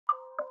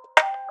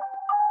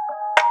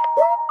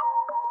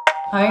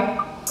Hi,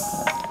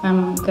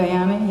 I'm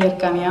Gayane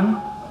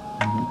Yerkanyan,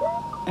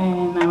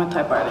 and I'm a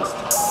type artist.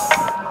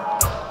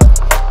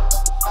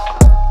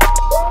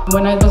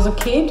 When I was a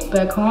kid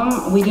back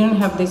home, we didn't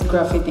have this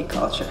graffiti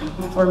culture.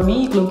 For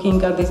me,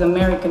 looking at these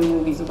American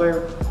movies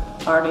where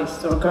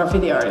artists or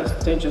graffiti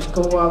artists, they just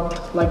go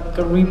out like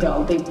a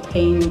rebel, they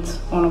paint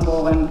on a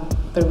wall and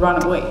they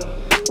run away.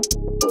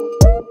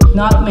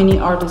 Not many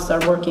artists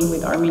are working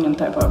with Armenian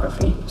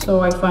typography, so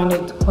I find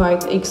it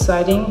quite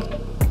exciting,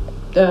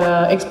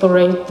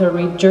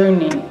 exploratory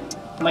journey,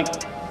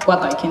 like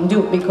what I can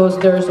do, because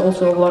there's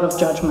also a lot of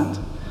judgment.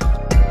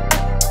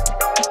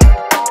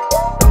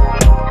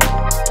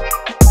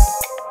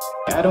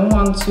 I don't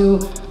want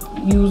to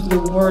use the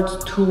words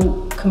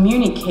to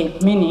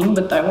communicate meaning,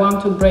 but I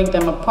want to break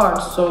them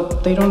apart so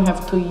they don't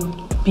have to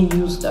be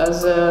used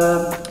as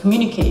a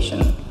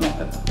communication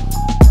method.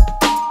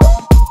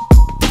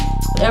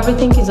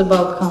 Everything is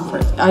about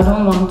comfort. I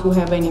don't want to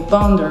have any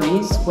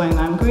boundaries when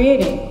I'm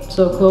creating.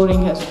 So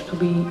clothing has to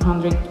be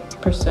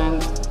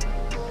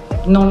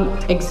 100%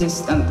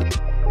 non-existent.